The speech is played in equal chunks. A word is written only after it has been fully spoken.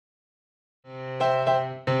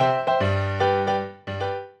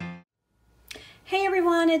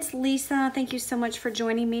it's Lisa. Thank you so much for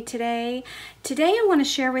joining me today. Today I want to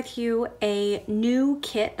share with you a new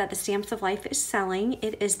kit that the Stamps of Life is selling.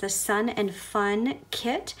 It is the Sun and Fun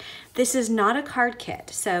kit. This is not a card kit,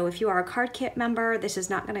 so if you are a card kit member, this is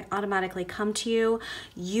not going to automatically come to you.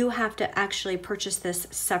 You have to actually purchase this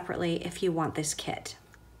separately if you want this kit.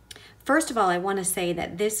 First of all, I want to say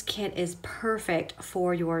that this kit is perfect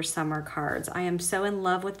for your summer cards. I am so in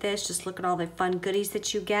love with this. Just look at all the fun goodies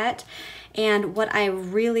that you get. And what I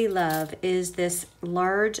really love is this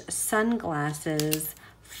large sunglasses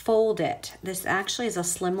fold it. This actually is a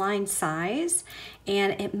slimline size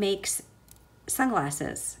and it makes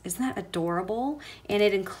sunglasses. Isn't that adorable? And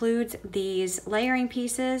it includes these layering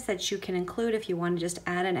pieces that you can include if you want to just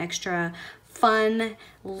add an extra fun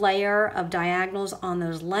layer of diagonals on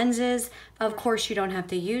those lenses. Of course, you don't have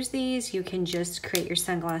to use these. You can just create your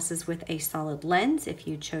sunglasses with a solid lens if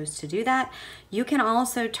you chose to do that. You can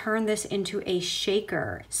also turn this into a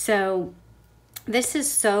shaker. So this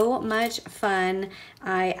is so much fun.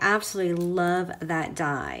 I absolutely love that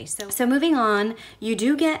die. So moving on, you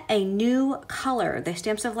do get a new color. The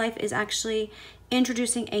Stamps of Life is actually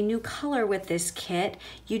introducing a new color with this kit.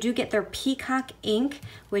 You do get their peacock ink,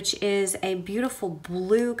 which is a beautiful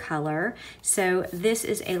blue color. So this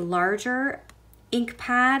is a larger ink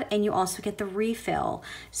pad, and you also get the refill.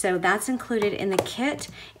 So that's included in the kit,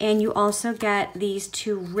 and you also get these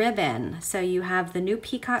two ribbon. So you have the new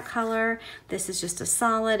peacock color. This is just a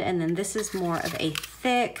solid, and then this is more of a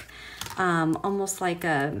thick, almost like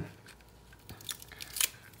a,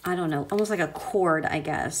 I don't know, almost like a cord, I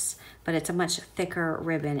guess, but it's a much thicker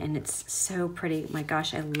ribbon and it's so pretty. My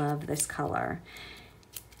gosh, I love this color.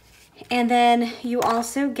 And then you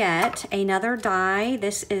also get another die.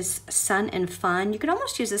 This is Sun and Fun. You could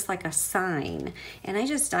almost use this like a sign. And I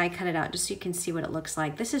just die cut it out just so you can see what it looks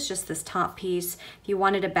like. This is just this top piece. If you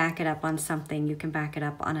wanted to back it up on something, you can back it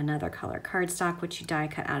up on another color cardstock, which you die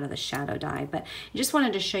cut out of the shadow die. But I just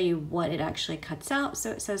wanted to show you what it actually cuts out. So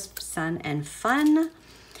it says Sun and Fun.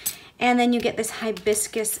 And then you get this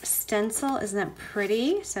hibiscus stencil. Isn't that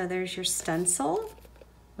pretty? So there's your stencil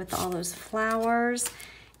with all those flowers.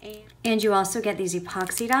 And you also get these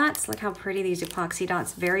epoxy dots. Look how pretty these epoxy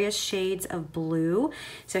dots, various shades of blue.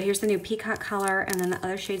 So here's the new peacock color, and then the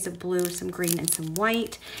other shades of blue, some green and some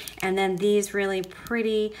white. And then these really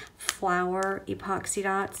pretty flower epoxy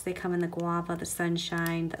dots. They come in the guava, the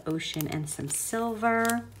sunshine, the ocean, and some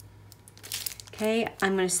silver. Okay,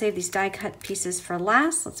 I'm going to save these die cut pieces for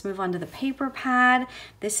last. Let's move on to the paper pad.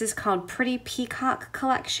 This is called Pretty Peacock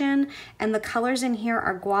Collection, and the colors in here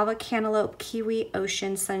are guava, cantaloupe, kiwi,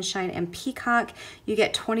 ocean, sunshine, and peacock. You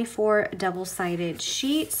get 24 double-sided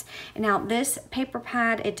sheets. And now this paper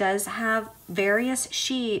pad, it does have various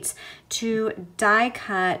sheets to die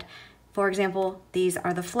cut. For example, these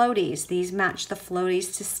are the floaties. These match the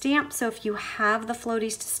floaties to stamp. So if you have the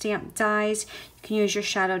floaties to stamp dies, you can use your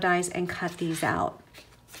shadow dies and cut these out.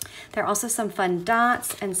 There are also some fun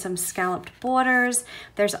dots and some scalloped borders.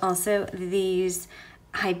 There's also these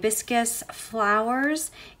hibiscus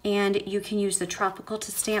flowers, and you can use the tropical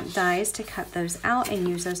to stamp dies to cut those out and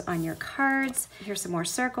use those on your cards. Here's some more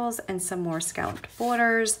circles and some more scalloped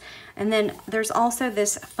borders. And then there's also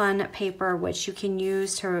this fun paper which you can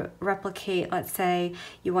use to replicate, let's say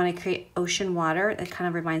you want to create ocean water. It kind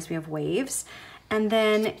of reminds me of waves. And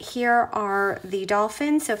then here are the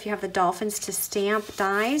dolphins. So if you have the dolphins to stamp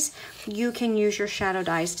dies, you can use your shadow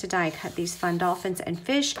dies to die cut these fun dolphins and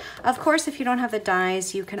fish. Of course, if you don't have the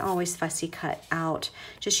dies, you can always fussy cut out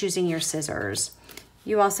just using your scissors.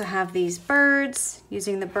 You also have these birds,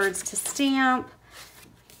 using the birds to stamp.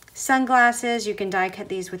 Sunglasses, you can die cut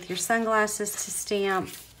these with your sunglasses to stamp.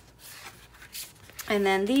 And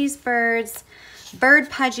then these birds, Bird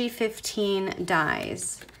Pudgy 15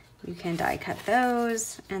 dies. You can die cut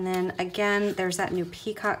those. And then again, there's that new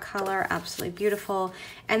peacock color, absolutely beautiful.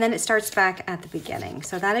 And then it starts back at the beginning.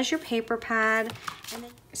 So that is your paper pad.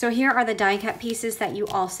 So here are the die cut pieces that you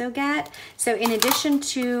also get. So in addition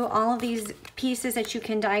to all of these pieces that you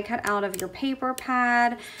can die cut out of your paper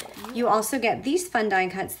pad, you also get these fun die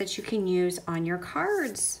cuts that you can use on your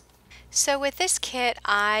cards. So with this kit,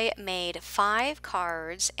 I made 5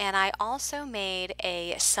 cards, and I also made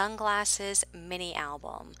a sunglasses mini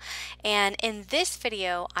album. And in this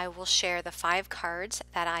video, I will share the 5 cards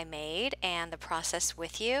that I made and the process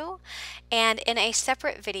with you. And in a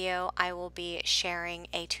separate video, I will be sharing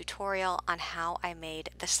a tutorial on how I made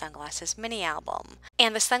the sunglasses mini album.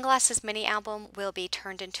 And the sunglasses mini album will be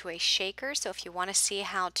turned into a shaker. So if you want to see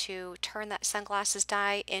how to turn that sunglasses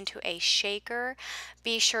die into a shaker,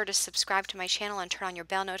 be sure to subscribe to my channel and turn on your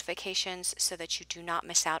bell notifications so that you do not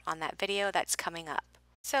miss out on that video that's coming up.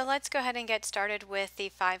 So let's go ahead and get started with the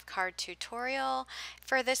 5 card tutorial.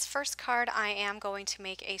 For this first card, I am going to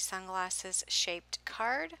make a sunglasses shaped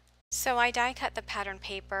card. So I die cut the pattern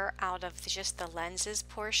paper out of just the lenses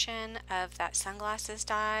portion of that sunglasses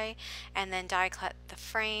die, and then die cut the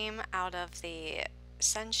frame out of the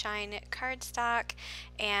sunshine cardstock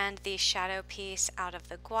and the shadow piece out of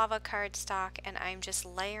the guava cardstock, and I'm just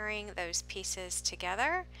layering those pieces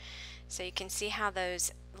together. So you can see how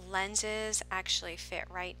those lenses actually fit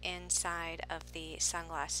right inside of the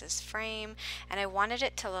sunglasses frame, and I wanted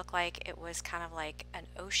it to look like it was kind of like an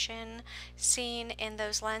ocean scene in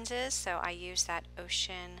those lenses, so I used that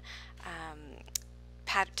ocean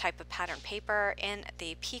type of pattern paper in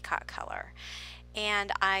the peacock color.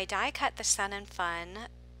 And I die cut the Sun and Fun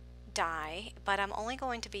die, but I'm only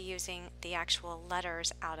going to be using the actual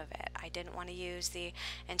letters out of it. I didn't want to use the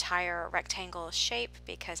entire rectangle shape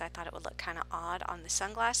because I thought it would look kind of odd on the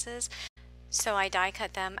sunglasses. So I die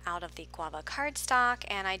cut them out of the guava cardstock,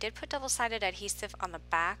 and I did put double-sided adhesive on the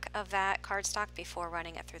back of that cardstock before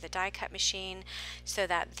running it through the die cut machine so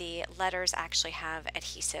that the letters actually have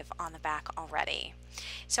adhesive on the back already.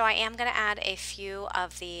 So I am going to add a few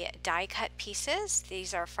of the die cut pieces.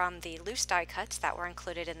 These are from the loose die cuts that were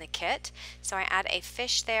included in the kit. So I add a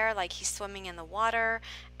fish there like he's swimming in the water,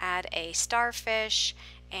 add a starfish,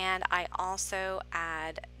 and I also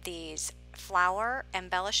add these flower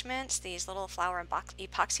embellishments, these little flower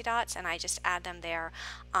epoxy dots, and I just add them there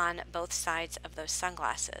on both sides of those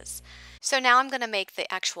sunglasses. So now I'm going to make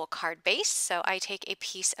the actual card base. So I take a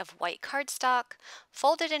piece of white cardstock,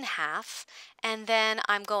 fold it in half, and then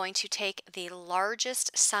I'm going to take the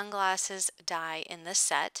largest sunglasses die in the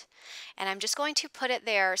set, and I'm just going to put it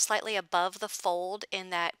there slightly above the fold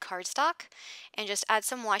in that cardstock and just add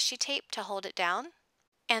some washi tape to hold it down.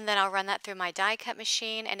 And then I'll run that through my die cut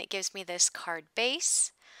machine and it gives me this card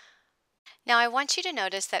base. Now I want you to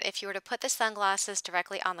notice that if you were to put the sunglasses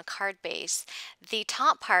directly on the card base, the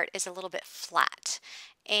top part is a little bit flat.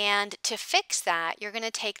 And to fix that, you're going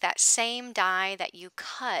to take that same die that you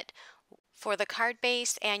cut for the card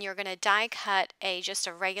base, and you're going to die cut just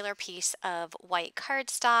a regular piece of white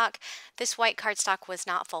cardstock. This white cardstock was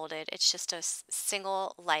not folded, it's just a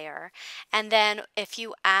single layer. And then if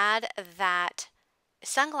you add that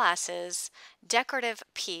sunglasses decorative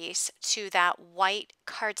piece to that white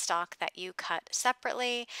cardstock that you cut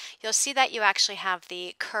separately, you'll see that you actually have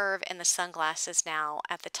the curve in the sunglasses now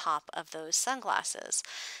at the top of those sunglasses.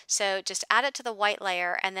 So just add it to the white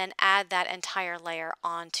layer and then add that entire layer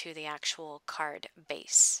onto the actual card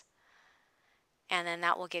base. And then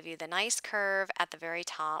that will give you the nice curve at the very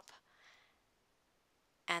top.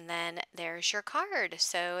 And then there's your card.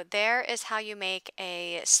 So there is how you make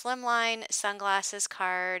a slimline sunglasses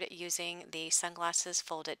card using the sunglasses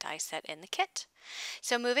folded die set in the kit.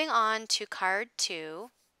 So moving on to card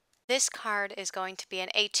 2. This card is going to be an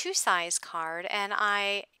A2 size card, and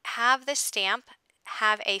I have this stamp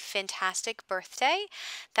Have a Fantastic Birthday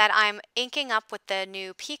that I'm inking up with the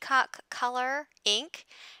new Peacock color ink,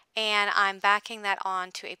 and I'm backing that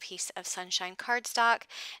on to a piece of sunshine cardstock.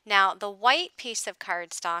 Now the white piece of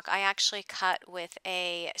cardstock I actually cut with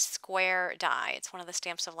a square die. It's one of the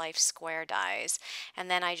Stamps of Life square dies,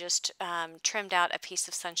 and then I just trimmed out a piece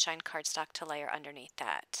of sunshine cardstock to layer underneath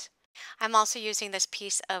that. I'm also using this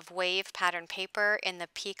piece of wave pattern paper in the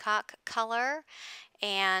peacock color,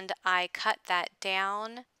 and I cut that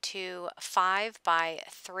down to 5 by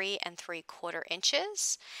 3 3/4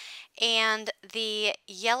 inches. And the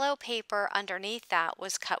yellow paper underneath that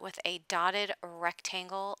was cut with a dotted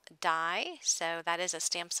rectangle die. So that is a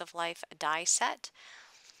Stamps of Life die set.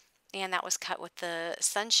 And that was cut with the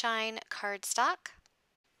sunshine cardstock.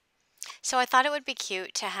 So I thought it would be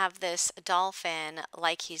cute to have this dolphin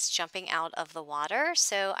like he's jumping out of the water.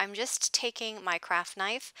 So I'm just taking my craft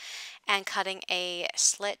knife and cutting a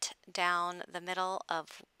slit down the middle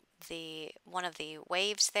of one of the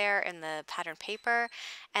waves there in the pattern paper,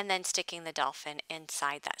 and then sticking the dolphin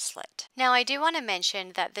inside that slit. Now I do want to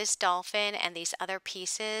mention that this dolphin and these other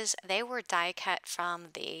pieces, they were die cut from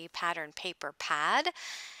the pattern paper pad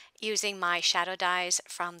using my shadow dies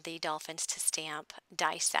from the Dolphins to Stamp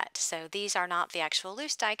die set. So these are not the actual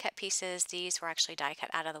loose die cut pieces, these were actually die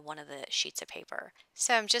cut out of one of the sheets of paper.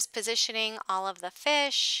 So I'm just positioning all of the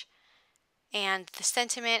fish and the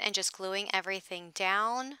sentiment and just gluing everything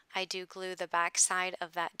down. I do glue the back side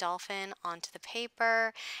of that dolphin onto the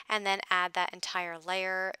paper and then add that entire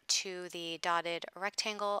layer to the dotted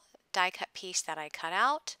rectangle die cut piece that I cut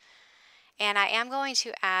out. And I am going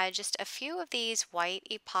to add just a few of these white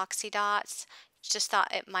epoxy dots. Just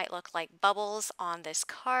thought it might look like bubbles on this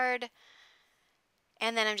card.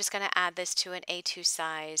 And then I'm just going to add this to an A2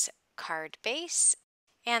 size card base.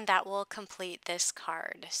 And that will complete this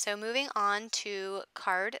card. So moving on to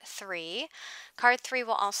card 3. Card 3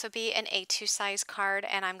 will also be an A2 size card,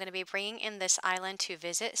 and I'm going to be bringing in this Island to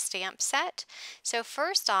Visit stamp set. So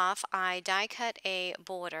first off, I die cut a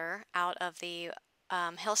border out of the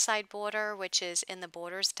hillside border, which is in the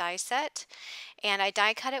Borders die set. And I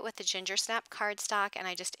die cut it with the Ginger Snap cardstock, and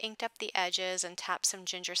I just inked up the edges and tapped some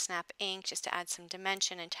Ginger Snap ink just to add some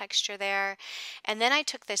dimension and texture there. And then I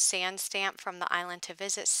took this sand stamp from the Island to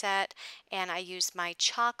Visit set, and I used my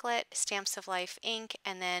chocolate Stamps of Life ink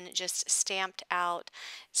and then just stamped out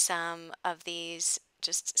some of these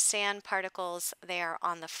just sand particles there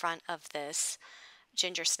on the front of this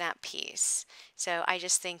Ginger Snap piece. So I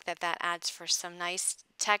just think that that adds for some nice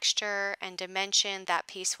texture and dimension. That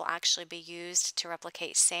piece will actually be used to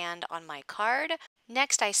replicate sand on my card.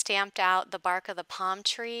 Next, I stamped out the bark of the palm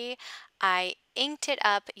tree. I inked it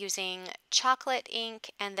up using chocolate ink,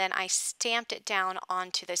 and then I stamped it down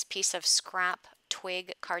onto this piece of scrap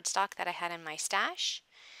twig cardstock that I had in my stash.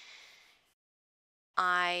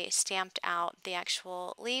 I stamped out the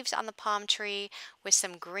actual leaves on the palm tree with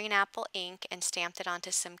some green apple ink and stamped it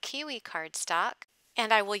onto some kiwi cardstock.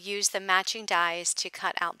 And I will use the matching dies to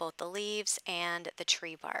cut out both the leaves and the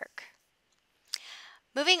tree bark.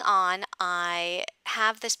 Moving on, I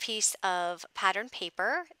have this piece of pattern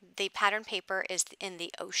paper. The pattern paper is in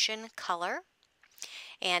the ocean color,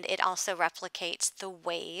 and it also replicates the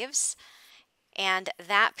waves. And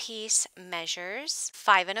that piece measures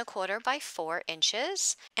 5¼ by 4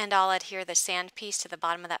 inches. And I'll adhere the sand piece to the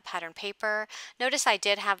bottom of that pattern paper. Notice I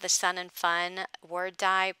did have the Sun and Fun word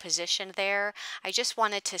die positioned there. I just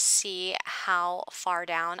wanted to see how far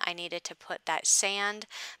down I needed to put that sand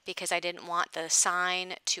because I didn't want the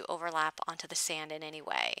sign to overlap onto the sand in any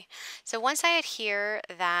way. So once I adhere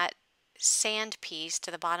that sand piece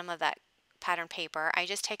to the bottom of that pattern paper, I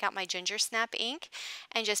just take out my Ginger Snap ink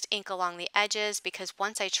and just ink along the edges because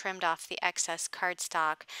once I trimmed off the excess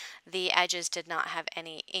cardstock, the edges did not have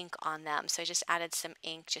any ink on them. So I just added some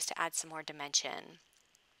ink just to add some more dimension.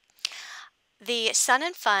 The Sun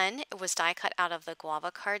and Fun was die cut out of the guava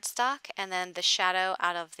cardstock, and then the shadow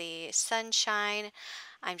out of the sunshine.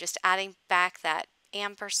 I'm just adding back that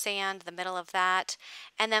ampersand, the middle of that.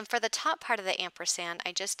 And then for the top part of the ampersand,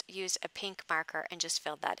 I just used a pink marker and just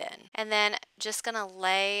filled that in. And then just gonna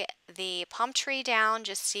lay the palm tree down,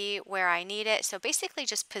 just see where I need it. So basically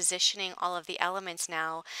just positioning all of the elements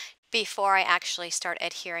now before I actually start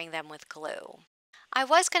adhering them with glue. I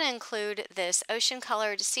was going to include this ocean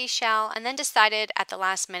colored seashell and then decided at the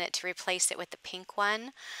last minute to replace it with the pink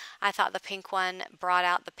one. I thought the pink one brought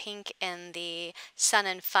out the pink in the Sun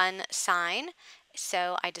and Fun sign,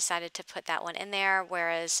 so I decided to put that one in there,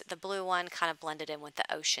 whereas the blue one kind of blended in with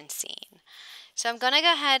the ocean scene. So I'm going to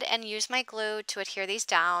go ahead and use my glue to adhere these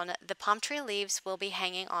down. The palm tree leaves will be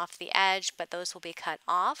hanging off the edge, but those will be cut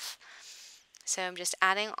off. So I'm just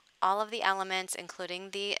adding all of the elements,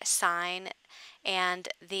 including the sign, and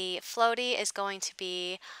the floaty is going to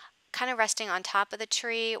be kind of resting on top of the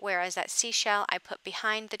tree, whereas that seashell I put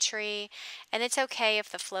behind the tree. And it's okay if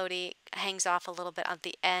the floaty hangs off a little bit on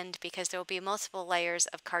the end because there will be multiple layers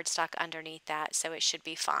of cardstock underneath that, so it should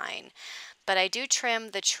be fine. But I do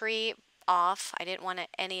trim the tree off. I didn't want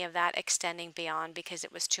any of that extending beyond because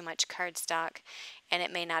it was too much cardstock and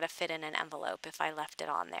it may not have fit in an envelope if I left it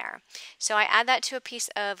on there. So I add that to a piece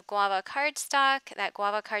of guava cardstock. That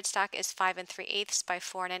guava cardstock is 5 3/8 by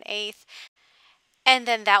 4 1/8. And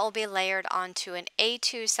then that will be layered onto an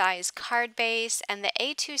A2 size card base, and the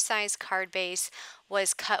A2 size card base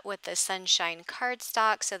was cut with the sunshine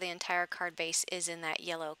cardstock, so the entire card base is in that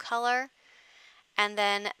yellow color. And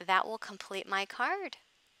then that will complete my card.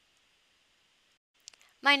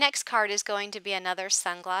 My next card is going to be another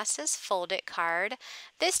sunglasses fold-it card.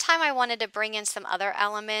 This time I wanted to bring in some other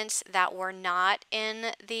elements that were not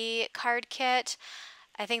in the card kit.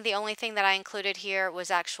 I think the only thing that I included here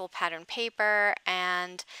was actual pattern paper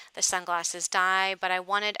and the sunglasses die, but I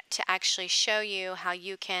wanted to actually show you how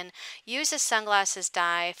you can use a sunglasses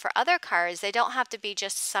die for other cards. They don't have to be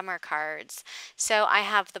just summer cards. So I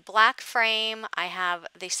have the black frame, I have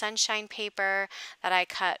the sunshine paper that I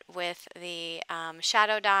cut with the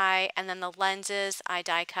shadow die, and then the lenses I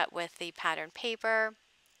die cut with the pattern paper.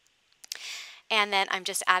 And then I'm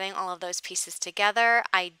just adding all of those pieces together.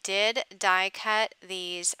 I did die cut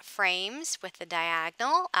these frames with the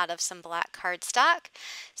diagonal out of some black cardstock.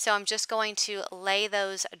 So I'm just going to lay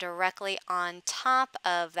those directly on top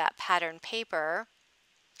of that pattern paper.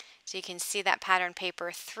 So you can see that pattern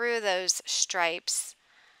paper through those stripes.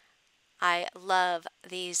 I love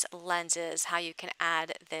these lenses, how you can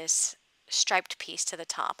add this striped piece to the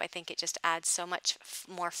top. I think it just adds so much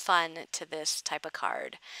more fun to this type of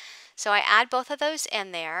card. So I add both of those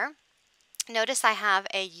in there. Notice I have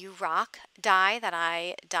a U-Rock die that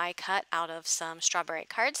I die cut out of some strawberry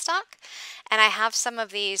cardstock, and I have some of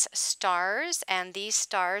these stars, and these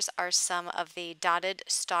stars are some of the dotted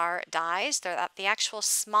star dies. They're the actual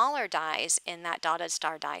smaller dies in that dotted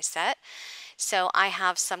star die set. So I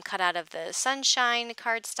have some cut out of the sunshine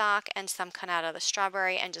cardstock and some cut out of the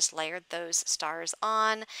strawberry and just layered those stars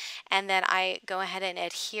on. And then I go ahead and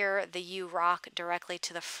adhere the U-Rock directly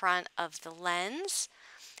to the front of the lens.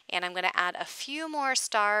 And I'm going to add a few more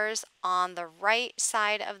stars on the right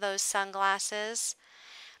side of those sunglasses.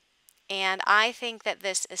 And I think that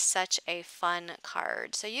this is such a fun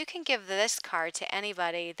card. So you can give this card to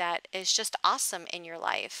anybody that is just awesome in your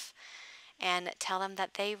life and tell them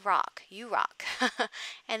that they rock. You rock.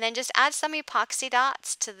 And then just add some epoxy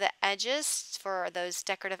dots to the edges for those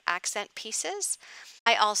decorative accent pieces.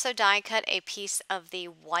 I also die cut a piece of the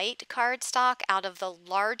white cardstock out of the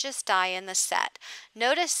largest die in the set.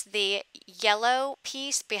 Notice the yellow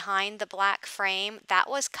piece behind the black frame, that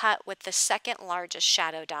was cut with the second largest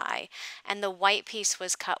shadow die, and the white piece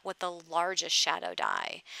was cut with the largest shadow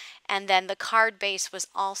die. And then the card base was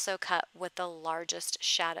also cut with the largest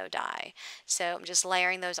shadow die. So I'm just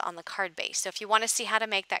layering those on the card base. So if you want to see how to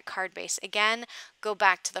make that card base again, go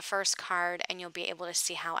back to the first card and you'll be able to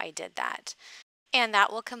see how I did that. And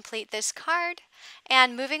that will complete this card.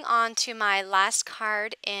 And moving on to my last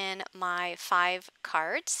card in my 5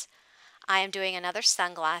 cards, I am doing another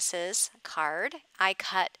sunglasses card. I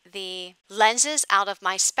cut the lenses out of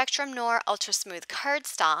my Spectrum Noir Ultra Smooth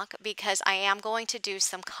cardstock because I am going to do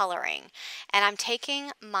some coloring. And I'm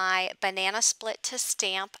taking my Banana Split to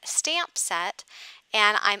Stamp set,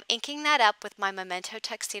 and I'm inking that up with my Memento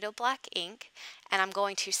Tuxedo black ink, and I'm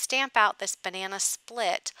going to stamp out this banana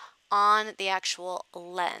split on the actual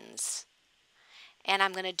lens. And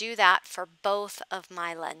I'm going to do that for both of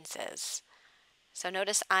my lenses. So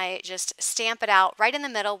notice I just stamp it out right in the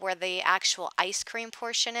middle where the actual ice cream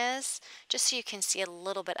portion is, just so you can see a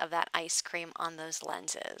little bit of that ice cream on those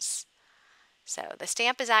lenses. So the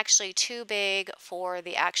stamp is actually too big for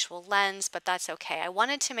the actual lens, but that's okay. I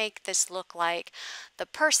wanted to make this look like the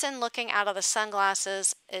person looking out of the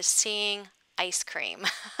sunglasses is seeing ice cream.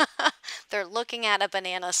 They're looking at a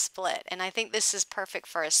banana split, and I think this is perfect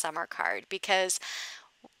for a summer card because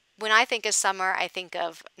when I think of summer, I think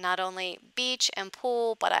of not only beach and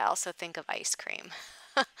pool, but I also think of ice cream.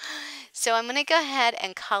 So I'm going to go ahead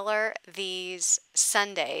and color these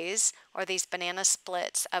sundaes or these banana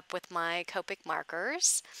splits up with my Copic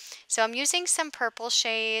markers. So I'm using some purple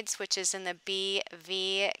shades, which is in the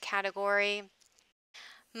BV category.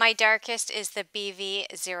 My darkest is the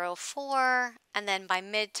BV04, and then my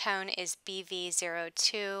mid-tone is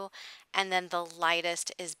BV02, and then the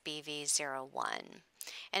lightest is BV01.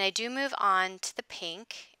 And I do move on to the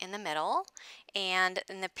pink in the middle, and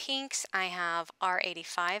in the pinks I have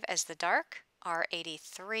R85 as the dark,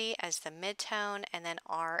 R83 as the mid-tone, and then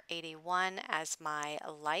R81 as my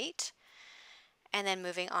light. And then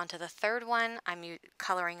moving on to the third one, I'm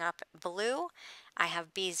coloring up blue. I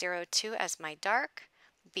have B02 as my dark,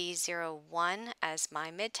 B01 as my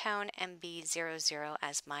midtone, and B00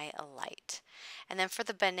 as my light. And then for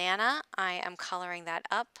the banana, I am coloring that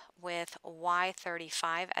up with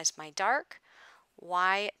Y35 as my dark,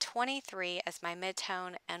 Y23 as my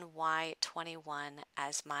midtone, and Y21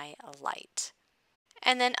 as my light.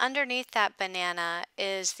 And then underneath that banana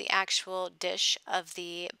is the actual dish of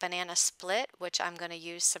the banana split, which I'm going to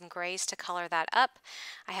use some grays to color that up.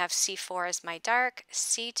 I have C4 as my dark,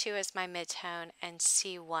 C2 as my midtone, and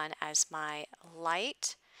C1 as my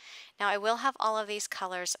light. Now I will have all of these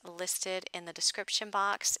colors listed in the description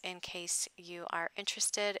box in case you are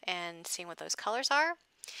interested in seeing what those colors are.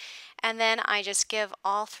 And then I just give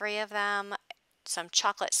all 3 of them some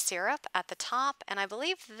chocolate syrup at the top, and I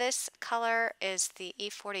believe this color is the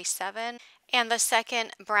E47, and the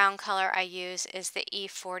second brown color I use is the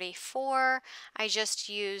E44. I just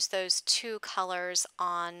use those 2 colors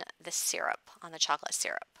on the syrup, on the chocolate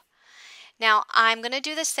syrup. Now I'm going to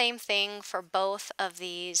do the same thing for both of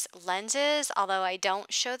these lenses, although I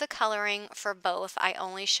don't show the coloring for both. I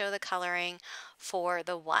only show the coloring for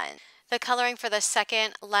the one. The coloring for the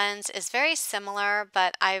second lens is very similar,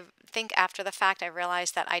 but I think after the fact I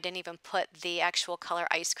realized that I didn't even put the actual color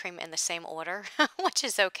ice cream in the same order, which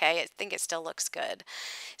is okay. I think it still looks good.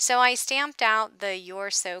 So I stamped out the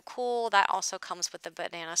You're So Cool. That also comes with the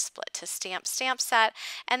banana split to stamp set.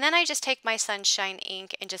 And then I just take my sunshine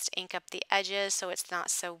ink and just ink up the edges so it's not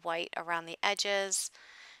so white around the edges,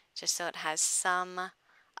 just so it has some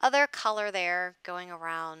other color there going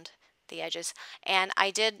around the edges. And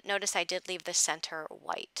I did notice I did leave the center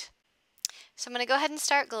white. So I'm going to go ahead and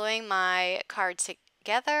start gluing my cards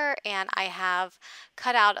together, and I have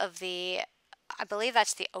cut out of the, I believe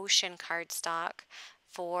that's the ocean cardstock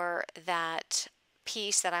for that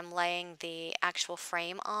piece that I'm laying the actual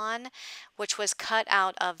frame on, which was cut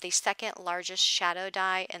out of the second largest shadow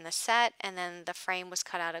die in the set, and then the frame was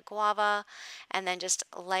cut out of guava, and then just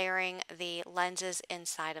layering the lenses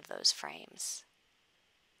inside of those frames.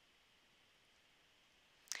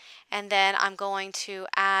 And then I'm going to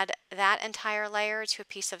add that entire layer to a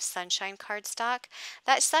piece of sunshine cardstock.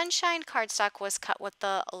 That sunshine cardstock was cut with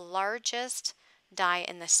the largest die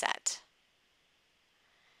in the set.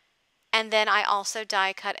 And then I also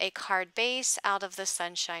die cut a card base out of the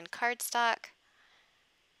sunshine cardstock.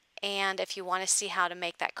 And if you want to see how to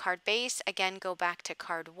make that card base, again, go back to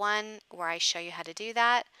card 1 where I show you how to do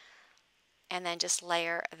that. And then just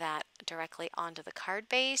layer that directly onto the card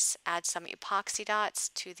base. Add some epoxy dots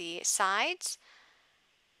to the sides.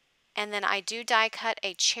 And then I do die cut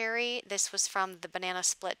a cherry. This was from the banana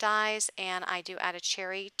split dies, and I do add a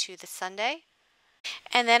cherry to the sundae.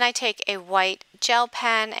 And then I take a white gel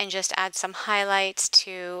pen and just add some highlights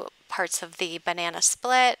to parts of the banana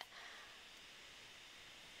split.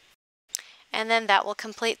 And then that will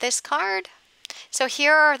complete this card. So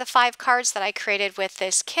here are the 5 cards that I created with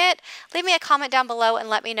this kit. Leave me a comment down below and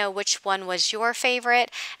let me know which one was your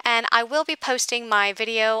favorite. And I will be posting my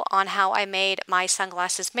video on how I made my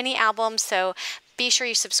sunglasses mini album, so be sure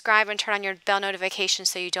you subscribe and turn on your bell notifications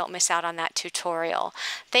so you don't miss out on that tutorial.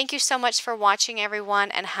 Thank you so much for watching,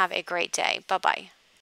 everyone, and have a great day. Bye-bye.